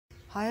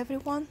Hi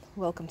everyone,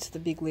 welcome to the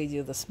Big Lady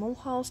of the Small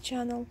House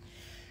channel,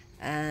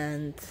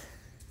 and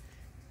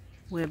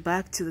we're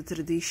back to the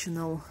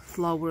traditional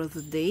flower of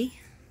the day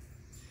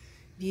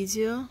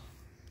video.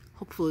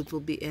 Hopefully it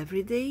will be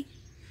every day.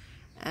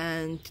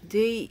 And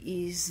today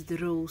is the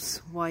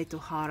rose White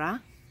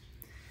O'Hara.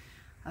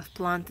 I've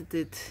planted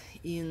it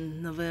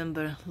in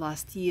November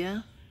last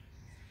year.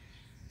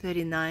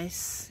 Very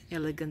nice,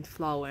 elegant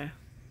flower,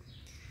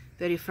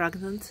 very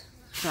fragrant.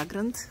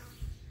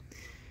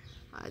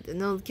 I don't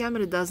know, the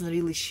camera doesn't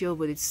really show,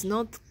 but it's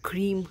not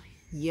cream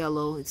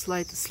yellow, it's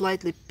like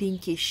slightly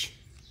pinkish,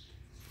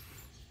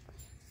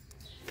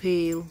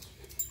 pale,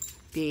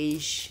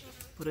 beige,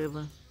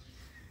 whatever.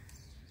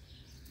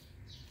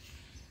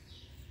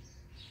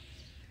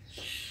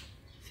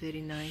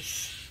 Very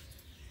nice.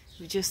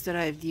 We just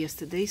arrived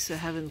yesterday, so I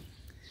haven't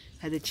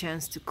had a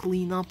chance to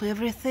clean up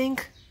everything.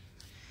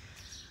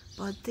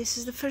 But this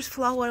is the first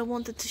flower I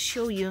wanted to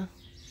show you.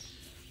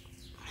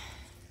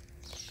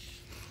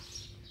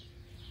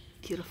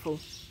 Beautiful.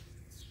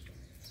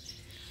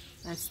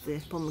 That's the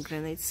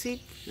pomegranate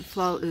seed. The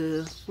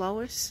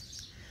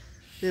flowers,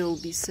 they will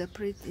be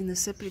separate in a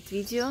separate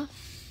video.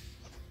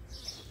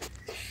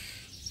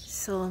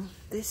 So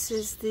this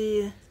is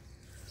the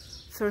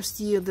first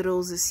year the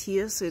rose is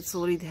here, so it's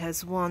already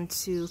has 1,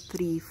 2,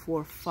 3,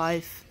 4,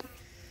 5,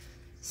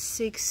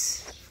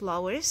 6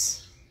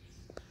 flowers,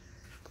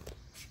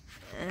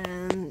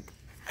 and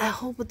I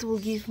hope it will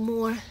give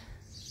more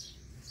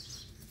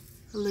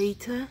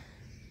later.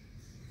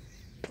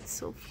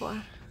 So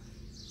far,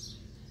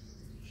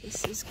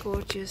 this is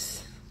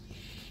gorgeous.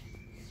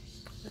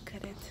 Look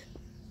at it.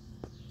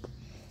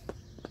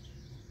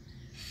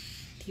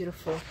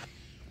 Beautiful.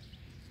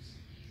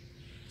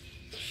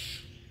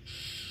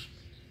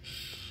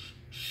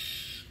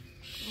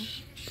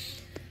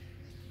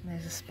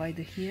 There's a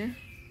spider here.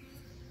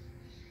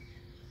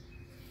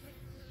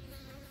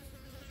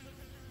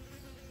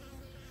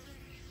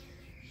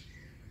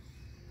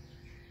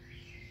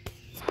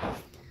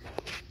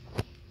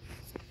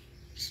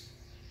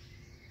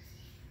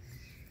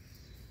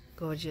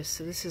 Gorgeous.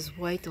 So this is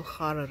White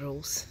O'Hara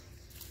rose.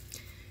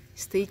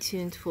 Stay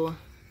tuned for,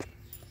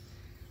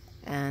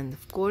 and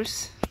of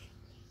course,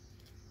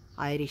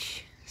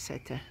 Irish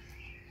setter.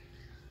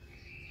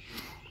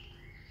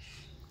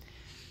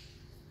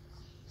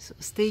 So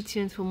stay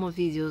tuned for more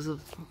videos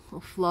of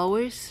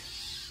flowers.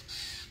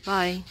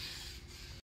 Bye.